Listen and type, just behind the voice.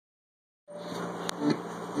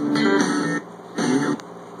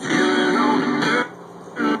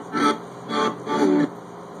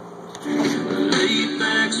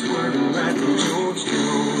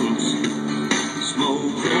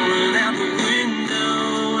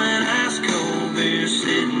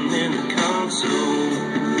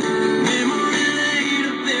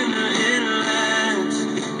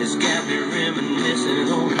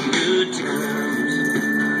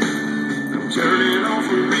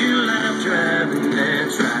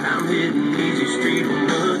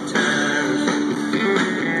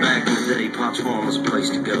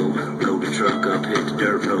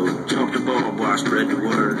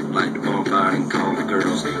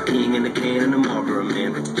Marlboro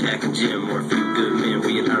man, Jack and Jim, or a few good men where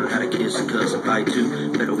you learn how to kiss and cuss and fight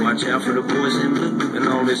too. Better watch out for the boys in blue and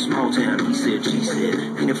all this small town. He said, she said,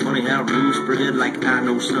 ain't it funny how rumors spread like I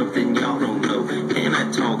know something y'all don't know? And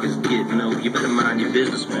that talk is getting old. You better mind your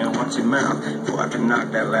business, man. Watch your mouth before I can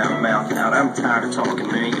knock that loud mouth out. I'm tired of talking,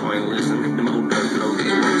 man. You ain't listening. Them old dirt roads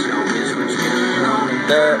is what y'all miss. What's going on the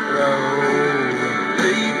dirt road?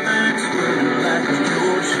 Late nights running like a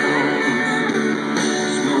door shows.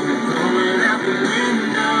 Smoke blowing out the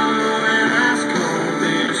window and ice cold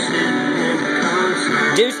beer sitting in the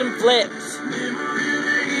console. Do some flips.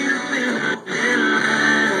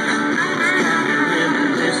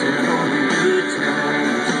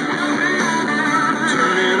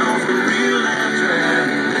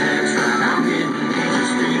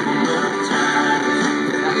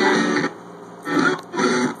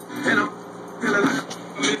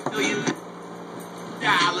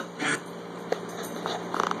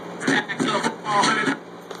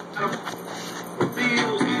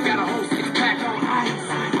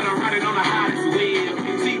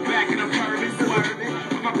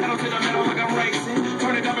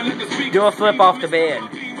 Do a flip off the bed.